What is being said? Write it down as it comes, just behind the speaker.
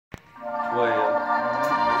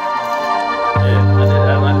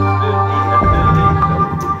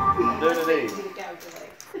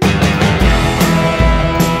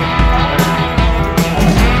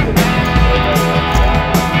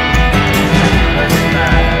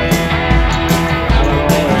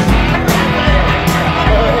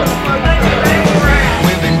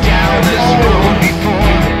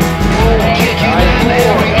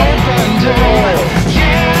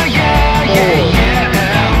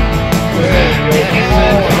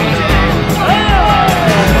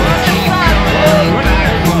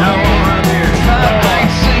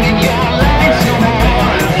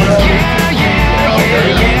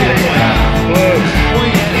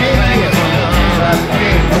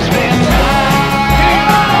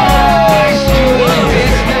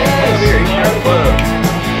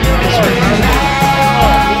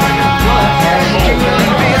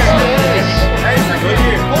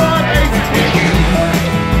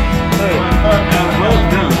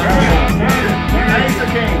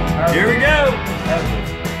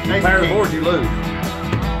pair of boards, you lose.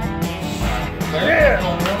 Yeah!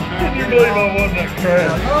 Can you believe I won that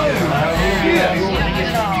crap?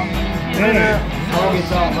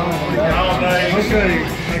 Okay,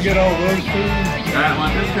 I get all those two. Alright,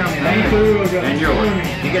 one, just tell me. And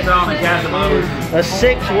yours. You get on the Casamigos. A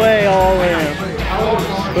 6-way all in.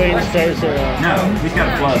 Queen stays around. No, he's got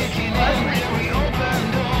a flush.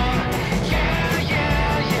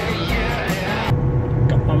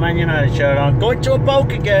 Got my Man United shirt on. Going to a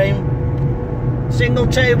poker game. Single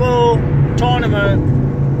table tournament.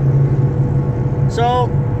 So,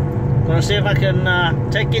 gonna see if I can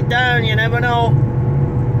take it down. You never know.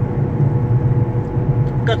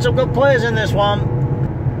 Got some good players in this one.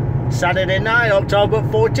 Saturday night, October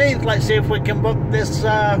 14th. Let's see if we can book this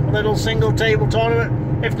little single table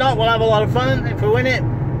tournament. If not, we'll have a lot of fun. If we win it,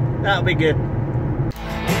 that'll be good.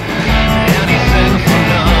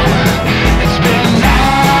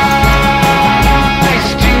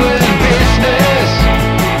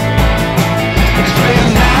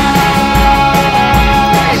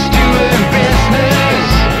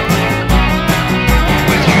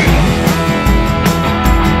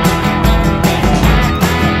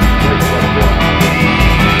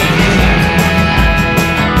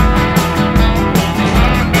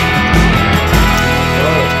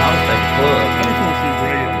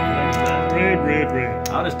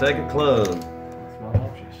 I'll just take a club. That's my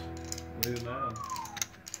options. Do it now.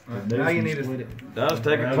 Now you need to. Just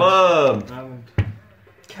take a club.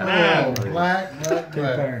 Black.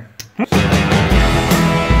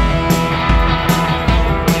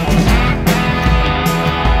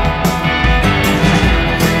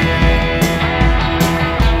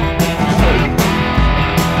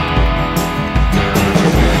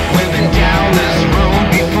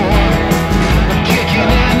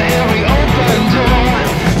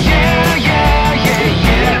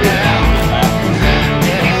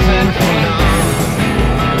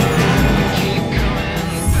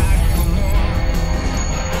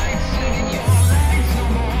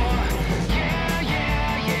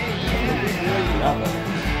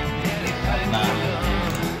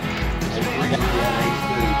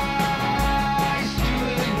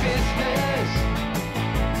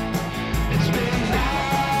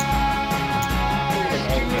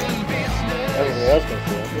 That's gonna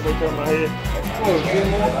feel. Did they turn my head?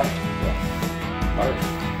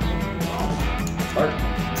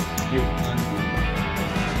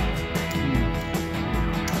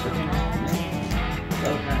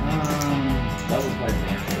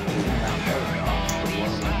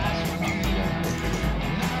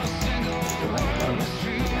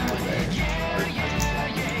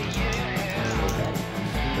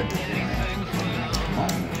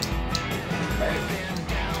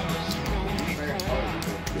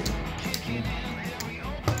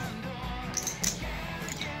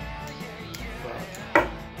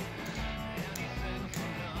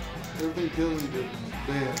 Everything tells you that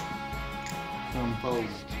bet come forward.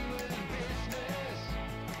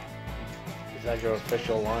 Is that your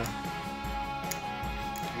official line?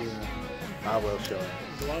 Yeah. I will show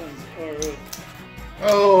you.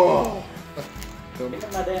 Oh! Give me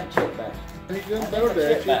my damn chip back. He didn't throw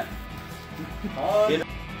that back.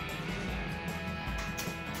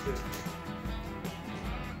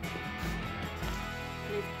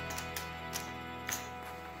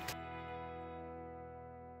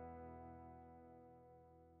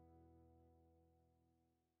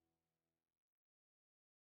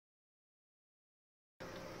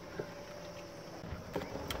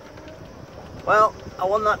 Well, I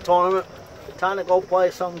won that tournament. Time to go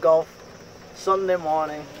play some golf. Sunday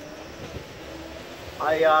morning.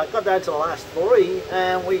 I got down to the last 3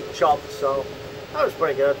 and we chopped, so that was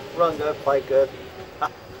pretty good. Run good, play good. A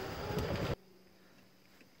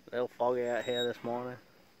little foggy out here this morning.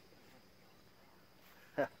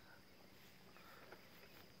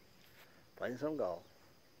 Playing some golf.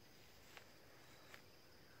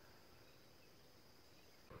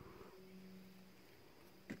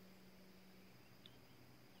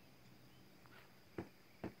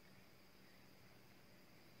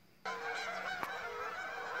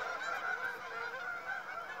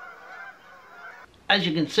 As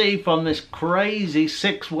you can see from this crazy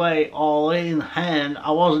 6-way all-in hand,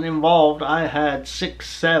 I wasn't involved. I had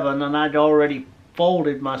 6-7 and I'd already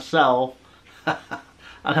folded myself. And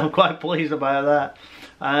I'm quite pleased about that.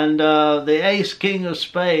 And the ace king of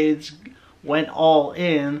spades went all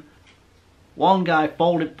in. One guy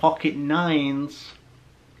folded pocket 9s.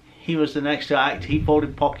 He was the next to act. He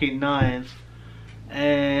folded pocket 9s.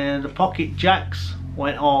 And the pocket jacks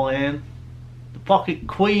went all in. The pocket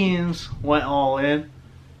queens went all in.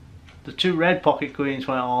 The 2 red pocket queens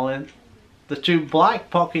went all in. The two black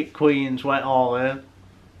pocket queens went all in.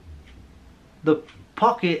 The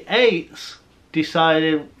pocket eights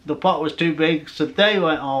decided the pot was too big, so they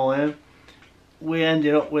went all in. We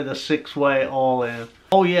ended up with a 6-way all in.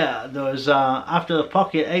 Oh yeah, there was after the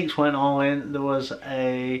pocket eights went all in, there was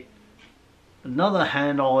another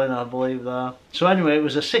hand all in, I believe there. So anyway, it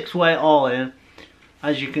was a 6-way all in.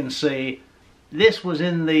 As you can see, this was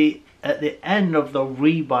at the end of the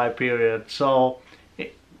rebuy period, so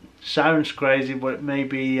it sounds crazy, but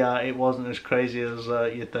maybe it wasn't as crazy as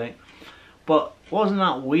you think. But wasn't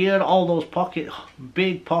that weird? All those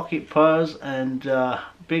big pocket pairs and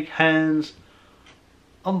big hands,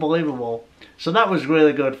 unbelievable. So that was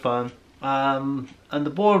really good fun. And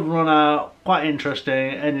the board run out, quite interesting.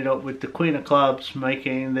 Ended up with the Queen of Clubs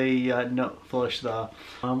making the nut flush there.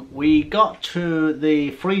 We got to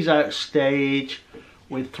the freeze out stage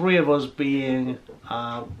with 3 of us being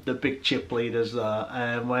the big chip leaders there.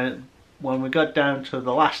 And when we got down to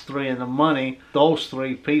the last 3 in the money, those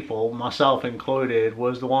 3 people, myself included,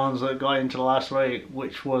 was the ones that got into the last 3,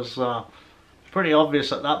 which was pretty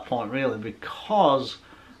obvious at that point really, because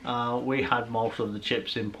we had most of the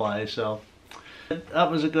chips in play. So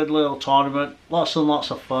that was a good little tournament, lots and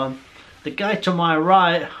lots of fun. The guy to my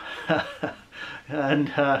right,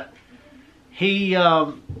 and he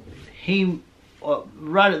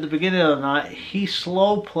right at the beginning of the night, he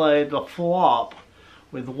slow played the flop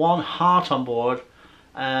with 1 heart on board.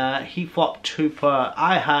 He flopped 2 pair.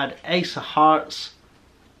 I had ace of hearts,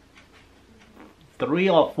 3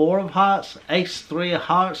 or 4 of hearts, ace 3 of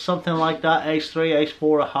hearts, something like that, ace 3, ace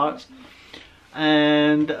 4 of hearts.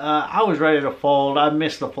 And I was ready to fold. I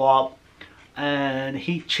missed the flop, and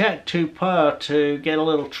he checked 2 pair to get a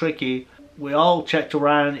little tricky. We all checked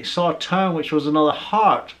around. He saw a turn which was another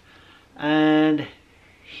heart, and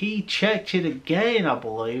he checked it again, I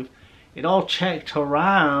believe. It all checked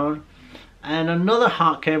around, and another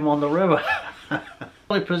heart came on the river.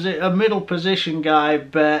 A middle position guy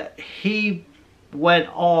bet. He went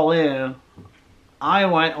all in. I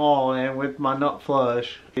went all in with my nut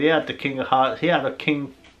flush. He had the king of hearts. He had a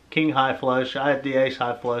king high flush. I had the ace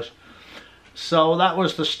high flush. So that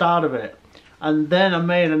was the start of it. And then I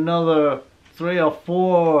made another 3 or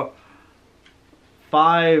 4,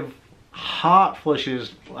 5 heart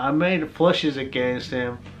flushes. I made flushes against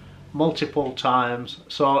him multiple times,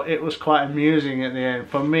 so it was quite amusing at the end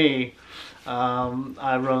for me.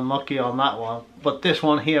 I run lucky on that one, but this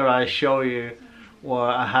one here I show you where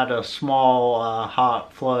I had a small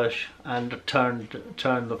heart flush and turned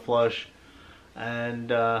the flush, and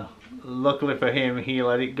luckily for him, he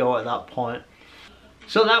let it go at that point.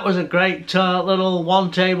 So that was a great little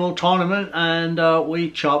 1-table tournament, and we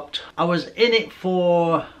chopped. I was in it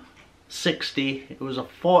for 60. It was I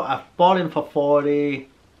bought in for 40,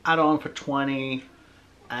 add on for 20,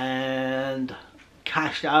 and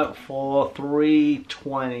cashed out for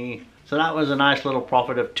 320. So that was a nice little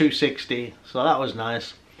profit of 260. So that was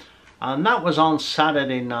nice. And that was on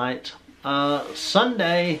Saturday night.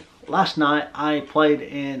 Sunday, last night, I played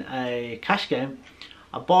in a cash game.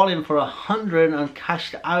 I bought in for 100 and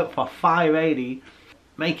cashed out for 580,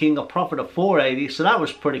 making a profit of 480. So that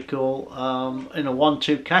was pretty cool in a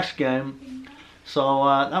 1-2 cash game. So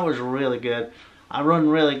that was really good. I run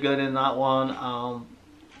really good in that one.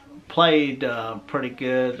 Played pretty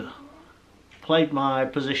good. Played my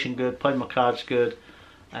position good. Played my cards good,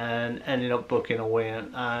 and ended up booking a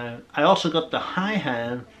win. I also got the high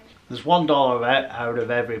hand. There's $1 out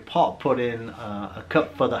of every pot put in a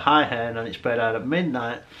cup for the high hand, and it's spread out at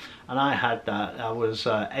midnight. And I had that. I was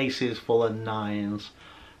aces full of 9s.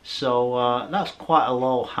 So that's quite a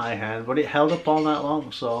low high hand, but it held up all night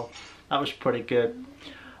long. So that was pretty good.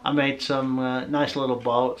 I made some nice little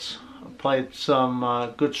boats. Played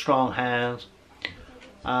some good strong hands.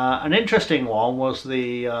 An interesting one was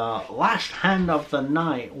the last hand of the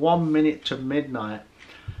night, 1 minute to midnight.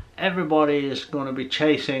 Everybody is going to be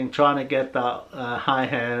chasing, trying to get that high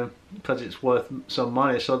hand because it's worth some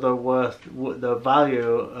money. So the value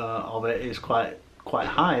of it is quite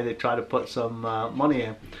high. They try to put some money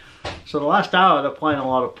in. So the last hour they're playing a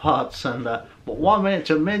lot of pots, and but 1 minute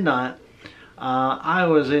to midnight, I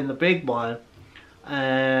was in the big blind,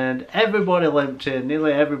 and everybody limped in.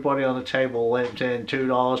 Nearly everybody on the table limped in. $2,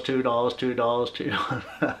 $2, $2,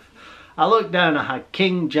 $2. I looked down, I had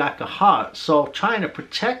King Jack of hearts. So trying to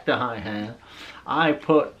protect the high hand, I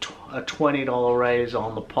put a $20 raise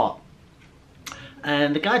on the pot.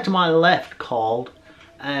 And the guy to my left called,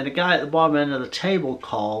 and the guy at the bottom end of the table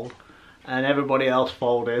called, and everybody else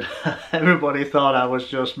folded. Everybody thought I was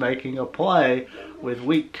just making a play with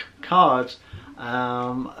weak cards,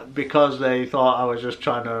 because they thought I was just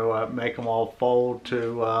trying to make them all fold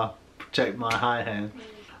to protect my high hand.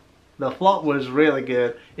 The flop was really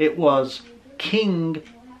good. It was King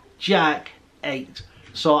Jack 8.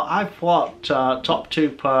 So I flopped top 2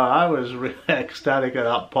 pair. I was really ecstatic at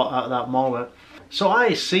that moment. So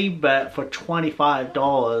I c-bet for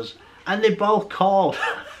 $25 and they both called.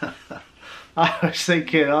 I was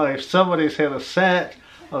thinking, oh, if somebody's hit a set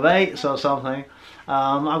of 8s or something,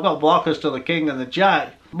 I've got blockers to the King and the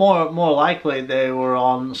Jack. More likely they were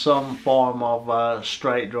on some form of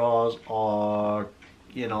straight draws, or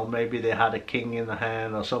you know, maybe they had a King in the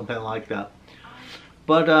hand or something like that.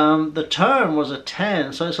 But the turn was a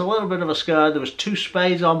 10, so it's a little bit of a scare. There was 2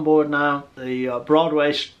 spades on board now. The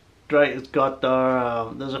Broadway straight has got there.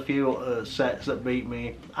 There's a few sets that beat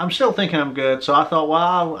me. I'm still thinking I'm good, so I thought,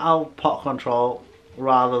 well, I'll pot control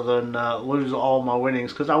rather than lose all my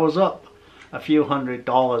winnings, because I was up a few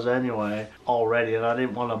 $100 anyway already, and I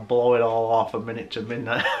didn't want to blow it all off a minute to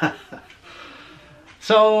midnight.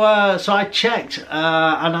 So I checked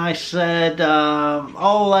and I said,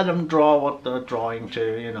 oh, let them draw what they're drawing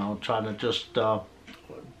to, you know, trying to just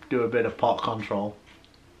do a bit of pot control.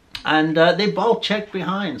 And they both checked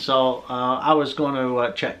behind, so I was going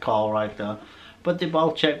to check call right there, but they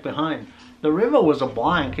both checked behind. The river was a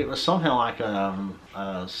blank. It was something like a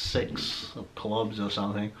 6 of clubs or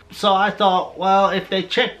something. So I thought, well, if they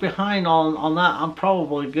check behind on that, I'm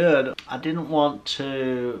probably good. I didn't want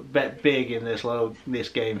to bet big in this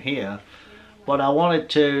game here, but I wanted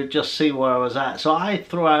to just see where I was at. So I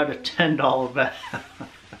threw out a $10 bet,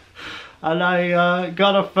 and I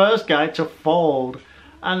got a first guy to fold,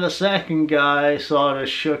 and the second guy sort of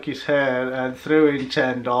shook his head and threw in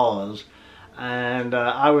 $10. And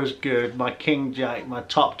I was good. My King Jack, my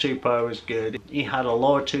top 2 pair was good. He had a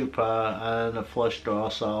lower 2 pair and a flush draw,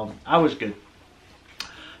 so I was good.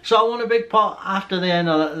 So I won a big pot after the end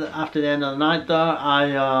of the night there.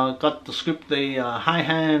 I got to scoop the high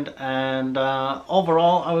hand, and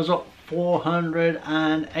overall I was up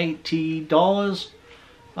 $480.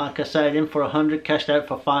 Like I said, in for 100, cashed out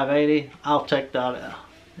for 580. I'll take that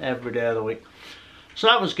every day of the week. So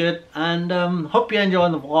that was good, and hope you're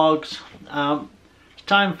enjoying the vlogs. It's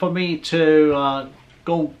time for me to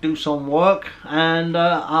go do some work, and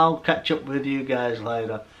I'll catch up with you guys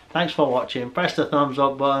later. Thanks for watching. Press the thumbs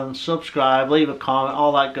up button, subscribe, leave a comment,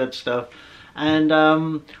 all that good stuff, and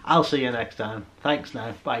I'll see you next time. Thanks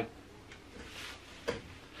now. Bye.